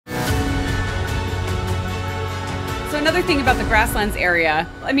So another thing about the grasslands area,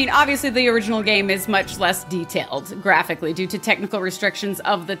 I mean, obviously the original game is much less detailed graphically due to technical restrictions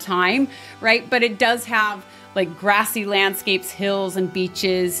of the time, right? But it does have like grassy landscapes, hills, and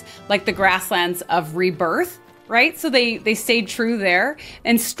beaches, like the grasslands of Rebirth, right? So they stayed true there.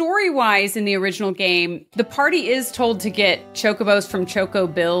 And story-wise in the original game, the party is told to get chocobos from Choco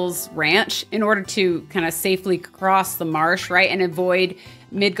Bill's ranch in order to kind of safely cross the marsh, right? And avoid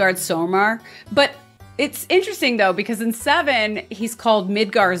Midgardsormr. But it's interesting, though, because in 7, he's called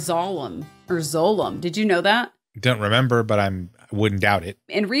Midgardsormr, or Zolom. Did you know that? Don't remember, but I wouldn't doubt it.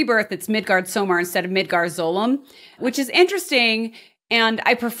 In Rebirth, it's Midgardsormr instead of Midgardsormr, which is interesting. And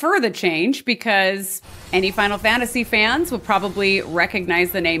I prefer the change because any Final Fantasy fans will probably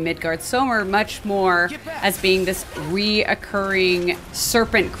recognize the name Midgardsormr much more as being this reoccurring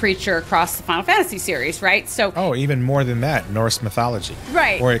serpent creature across the Final Fantasy series, right? So, oh, even more than that, Norse mythology.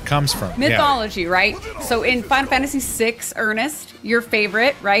 Right. Where it comes from. Mythology, right? So in Final Fantasy VI, Ernest, your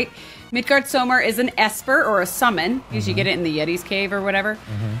favorite, right? Midgardsormr is an esper or a summon, because you get it in the Yeti's cave or whatever.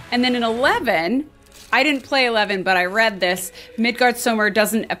 And then in 11... I didn't play 11, but I read this. Midgardsormr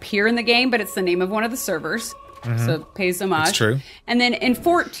doesn't appear in the game, but it's the name of one of the servers. So it pays homage. It's true. And then in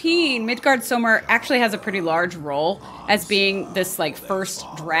 14, Midgardsormr actually has a pretty large role as being this like first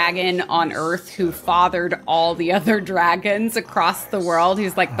dragon on Earth who fathered all the other dragons across the world.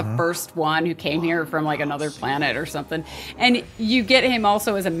 He's like the first one who came here from like another planet or something. And you get him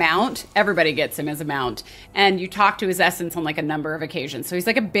also as a mount. Everybody gets him as a mount. And you talk to his essence on like a number of occasions. So he's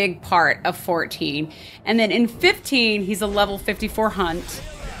like a big part of 14. And then in 15, he's a level 54 hunt.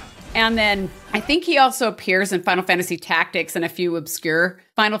 And then I think he also appears in Final Fantasy Tactics and a few obscure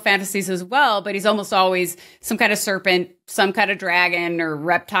Final Fantasies as well, but he's almost always some kind of serpent, some kind of dragon or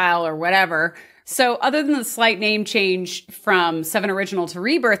reptile or whatever. So other than the slight name change from 7 Original to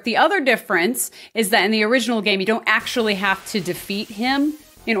Rebirth, the other difference is that in the original game, you don't actually have to defeat him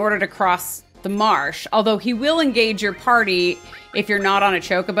in order to cross the marsh, although he will engage your party if you're not on a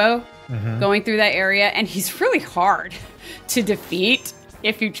chocobo going through that area, and he's really hard to defeat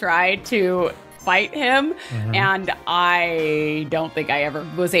if you try to fight him. And I don't think I ever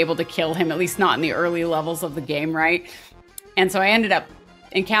was able to kill him, at least not in the early levels of the game, right? And so I ended up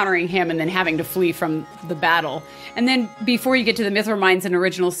encountering him and then having to flee from the battle. And then before you get to the Mithril Mines in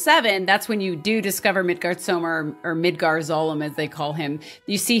Original 7, that's when you do discover Midgardsormr, or Midgardsormr as they call him.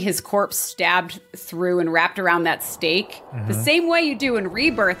 You see his corpse stabbed through and wrapped around that stake, the same way you do in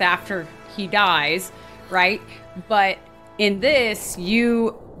Rebirth after he dies, right? But in this,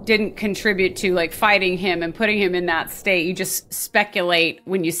 you didn't contribute to like fighting him and putting him in that state. You just speculate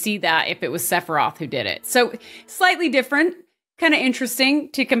when you see that if it was Sephiroth who did it. So slightly different, kind of interesting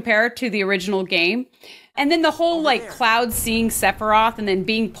to compare to the original game. And then the whole like Cloud seeing Sephiroth and then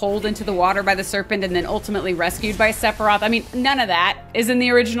being pulled into the water by the serpent and then ultimately rescued by Sephiroth. I mean, none of that is in the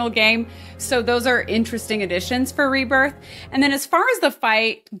original game. So those are interesting additions for Rebirth. And then as far as the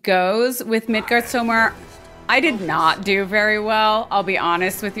fight goes with Midgardsormr, I did not do very well, I'll be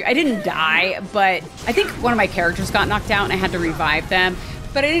honest with you. I didn't die, but I think one of my characters got knocked out and I had to revive them.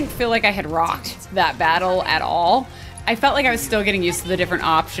 But I didn't feel like I had rocked that battle at all. I felt like I was still getting used to the different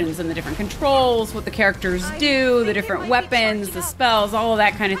options and the different controls, what the characters do, the different weapons, the spells, all of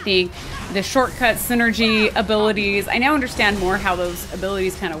that kind of thing. The shortcut synergy abilities. I now understand more how those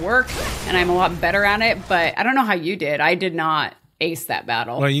abilities kind of work, and I'm a lot better at it, but I don't know how you did. I did not ace that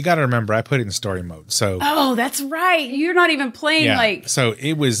battle. Well, you got to remember, I put it in story mode. So oh, that's right. You're not even playing like. So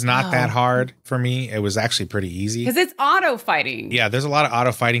it was not that hard for me. It was actually pretty easy because it's auto fighting. Yeah, there's a lot of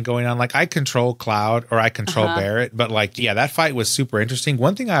auto fighting going on. Like I control Cloud or I control Barrett, but like that fight was super interesting.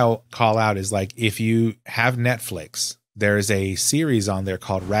 One thing I'll call out is like if you have Netflix, there's a series on there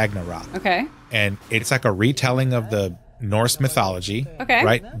called Ragnarok. Okay, and it's like a retelling of the Norse mythology,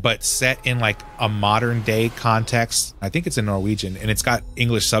 right? But set in like a modern day context. I think it's in Norwegian and it's got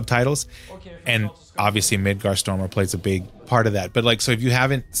English subtitles. And obviously Midgardsormr plays a big part of that. But like, so if you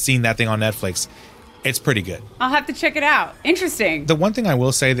haven't seen that thing on Netflix, it's pretty good. I'll have to check it out. Interesting. The one thing I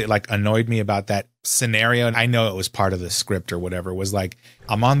will say that like annoyed me about that scenario, and I know it was part of the script or whatever, was like,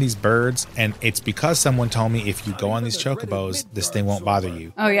 I'm on these birds and it's because someone told me if you go on these chocobos, this thing won't bother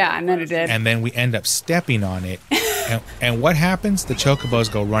you. Oh yeah, and then it did. And then we end up stepping on it. And what happens? The chocobos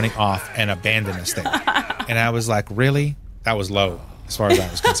go running off and abandon us there. And I was like, really? That was low as far as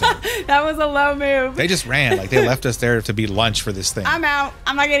I was concerned. That was a low move. They just ran. Like they left us there to be lunch for this thing. I'm out.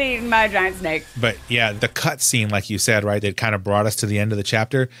 I'm not getting eaten by a giant snake. But yeah, the cut scene, like you said, right, that kind of brought us to the end of the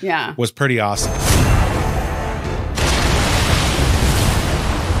chapter was pretty awesome.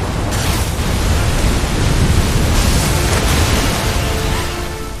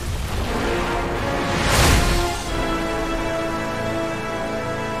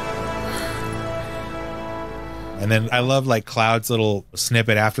 And then I love like Cloud's little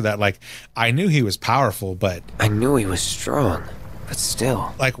snippet after that. Like, I knew he was powerful, but I knew he was strong, but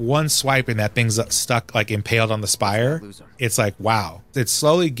still. Like one swipe and that thing's stuck, like impaled on the spire. It's like, wow. It's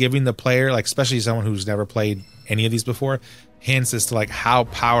slowly giving the player, like especially someone who's never played any of these before, hints as to like how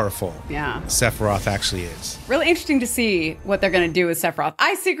powerful Sephiroth actually is. Really interesting to see what they're going to do with Sephiroth.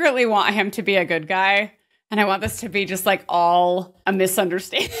 I secretly want him to be a good guy. And I want this to be just like all a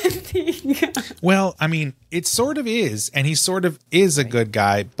misunderstanding. Well, I mean, it sort of is. And he sort of is a good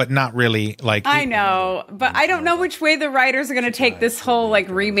guy, but not really. Like, I know, but I don't know which way the writers are going to take this whole like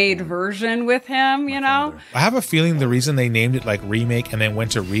remade version with him, you know? I have a feeling the reason they named it like remake and then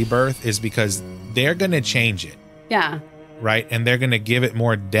went to Rebirth is because they're going to change it. Yeah. Right. And they're going to give it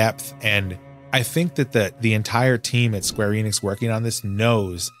more depth. And I think that the entire team at Square Enix working on this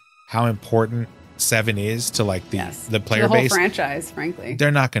knows how important 7 is to like the player the whole base franchise, frankly. They're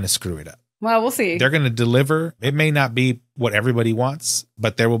not going to screw it up. Well, we'll see. They're going to deliver. It may not be what everybody wants,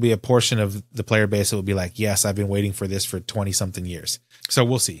 but there will be a portion of the player base that will be like, yes, I've been waiting for this for 20 something years. So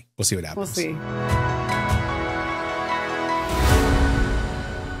we'll see. We'll see what happens. We'll see.